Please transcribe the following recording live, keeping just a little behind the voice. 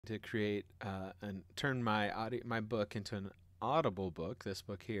to create and turn my book into an Audible book, this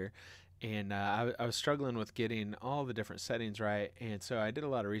book here. And I was struggling with getting all the different settings right. And so I did a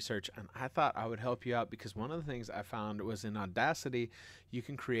lot of research and I thought I would help you out because one of the things I found was in Audacity, you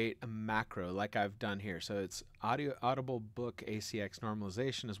can create a macro like I've done here. So it's Audible Book ACX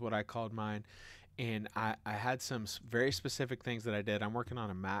normalization is what I called mine. And I had some very specific things that I did. I'm working on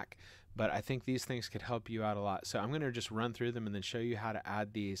a Mac, but I think these things could help you out a lot. So I'm going to just run through them and then show you how to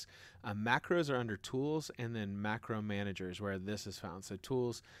add these. Macros are under Tools and then Macro Managers where this is found. So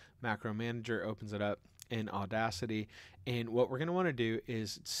Tools, Macro Manager opens it up in Audacity. And what we're going to want to do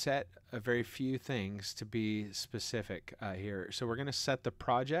is set a very few things to be specific here. So we're going to set the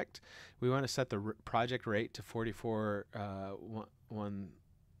project. We want to set the project rate to 44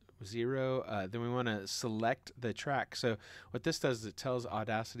 0. Then we want to select the track. So what this does is it tells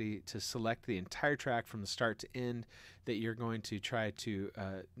Audacity to select the entire track from the start to end that you're going to try to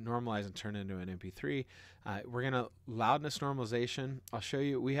normalize and turn into an MP3. We're going to loudness normalization. I'll show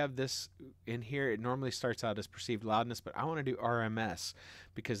you. We have this in here. It normally starts out as perceived loudness, but I want to do RMS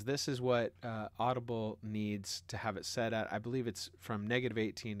because this is what Audible needs to have it set at. I believe it's from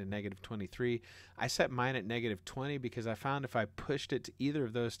 -18 to -23. I set mine at -20 because I found if I pushed it to either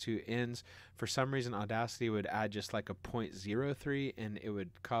of those two ends, for some reason Audacity would add just like a 0.03 and it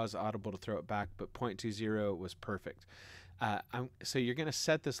would cause Audible to throw it back, but 0.20 was perfect. So you're going to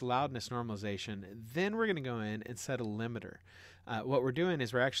set this loudness normalization. Then we're going to go in and set a limiter. What we're doing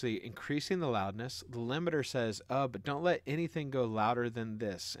is we're actually increasing the loudness. The limiter says, oh, but don't let anything go louder than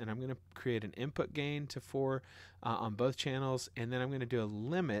this. And I'm going to create an input gain to 4 on both channels. And then I'm going to do a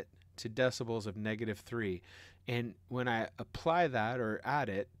limit to decibels of -3. And when I apply that or add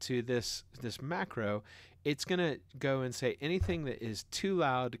it to this macro, it's going to go and say anything that is too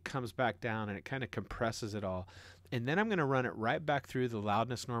loud comes back down and it kind of compresses it all. And then I'm going to run it right back through the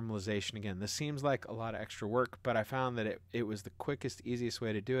loudness normalization again. This seems like a lot of extra work, but I found that it was the quickest, easiest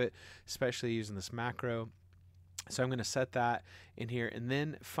way to do it, especially using this macro. So I'm going to set that in here. And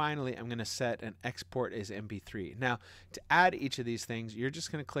then finally, I'm going to set an export as MP3. Now, to add each of these things, you're just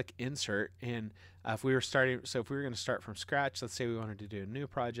going to click Insert. And if we were going to start from scratch, let's say we wanted to do a new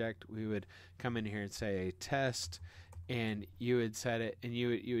project, we would come in here and say test, and you would set it, and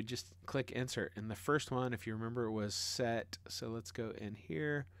you would just click Insert. And the first one, if you remember, was set. So let's go in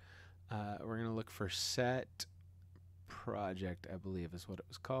here. We're going to look for set project, I believe is what it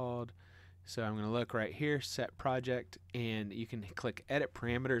was called. So I'm going to look right here, set project, and you can click edit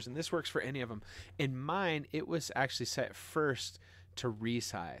parameters, and this works for any of them. In mine, it was actually set first to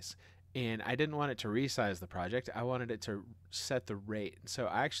resize, and I didn't want it to resize the project. I wanted it to set the rate. So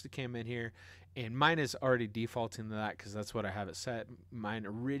I actually came in here, and mine is already defaulting to that because that's what I have it set. Mine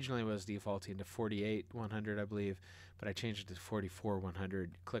originally was defaulting to 48,100, I believe, but I changed it to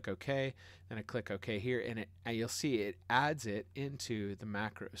 44,100. Click OK, then I click OK here, and you'll see it adds it into the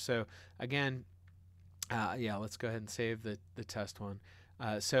macro. So again, yeah, let's go ahead and save the test one.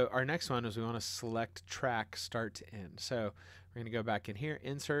 So our next one is we want to select track start to end. So we're going to go back in here,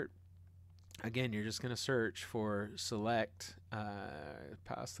 insert. Again, you're just going to search for select,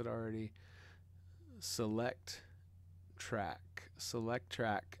 passed it already, select track,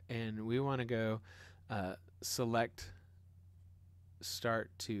 and we want to go select start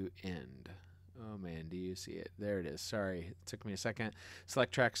to end. Oh man, do you see it? There it is. Sorry, it took me a second.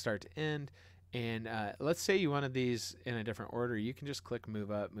 Select track start to end. And let's say you wanted these in a different order. You can just click move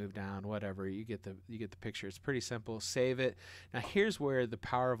up, move down, whatever. You get the picture. It's pretty simple. Save it. Now here's where the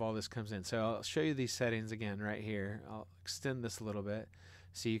power of all this comes in. So I'll show you these settings again right here. I'll extend this a little bit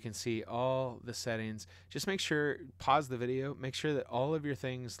so you can see all the settings. Just make sure, pause the video, make sure that all of your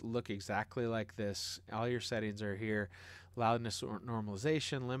things look exactly like this. All your settings are here. Loudness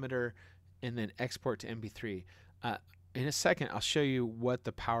normalization, limiter, and then export to MP3. In a second, I'll show you what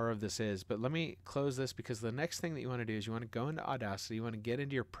the power of this is, but let me close this because the next thing that you want to do is you want to go into Audacity, you want to get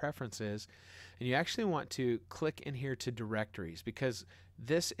into your preferences, and you actually want to click in here to directories because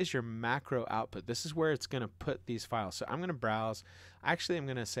this is your macro output. This is where it's going to put these files. So I'm going to browse. Actually, I'm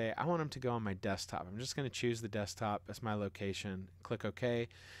going to say I want them to go on my desktop. I'm just going to choose the desktop as my location, click OK.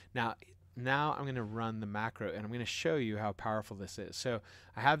 Now I'm going to run the macro, and I'm going to show you how powerful this is. So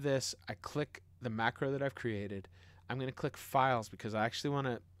I have this. I click the macro that I've created. I'm going to click files because I actually want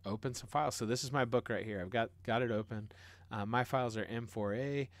to open some files. So this is my book right here. I've got it open. My files are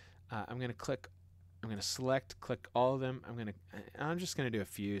M4A. I'm going to select, click all of them. I'm just going to do a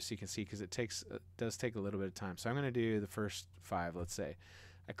few so you can see because it does take a little bit of time. So I'm going to do the first 5, let's say.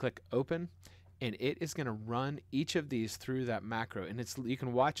 I click open, and it is going to run each of these through that macro. And you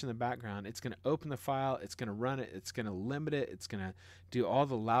can watch in the background. It's going to open the file, it's going to run it, it's going to limit it, it's going to do all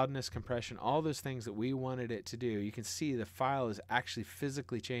the loudness compression, all those things that we wanted it to do. You can see the file is actually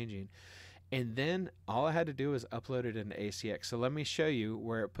physically changing. And then all I had to do was upload it into ACX. So let me show you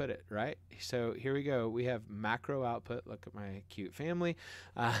where it put it, right? So here we go. We have macro output. Look at my cute family.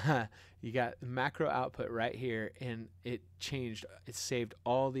 You got macro output right here, and it changed. It saved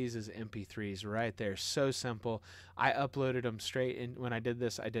all these as MP3s right there. So simple. I uploaded them straight in. When I did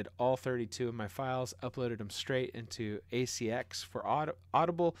this, I did all 32 of my files, uploaded them straight into ACX for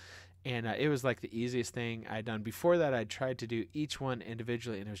Audible. And it was like the easiest thing I'd done. Before that, I tried to do each one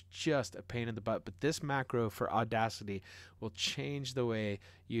individually, and it was just a pain in the butt. But this macro for Audacity will change the way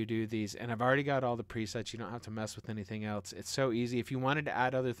you do these. And I've already got all the presets. You don't have to mess with anything else. It's so easy. If you wanted to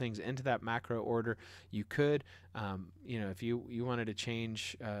add other things into that macro order, you could. If you wanted to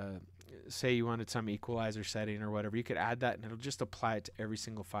change, say you wanted some equalizer setting or whatever, you could add that, and it'll just apply it to every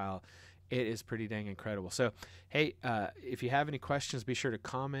single file. It is pretty dang incredible. So, hey, if you have any questions, be sure to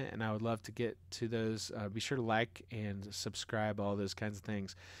comment, and I would love to get to those. Be sure to like and subscribe, all those kinds of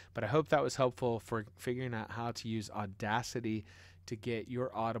things. But I hope that was helpful for figuring out how to use Audacity to get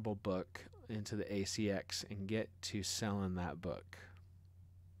your Audible book into the ACX and get to selling that book.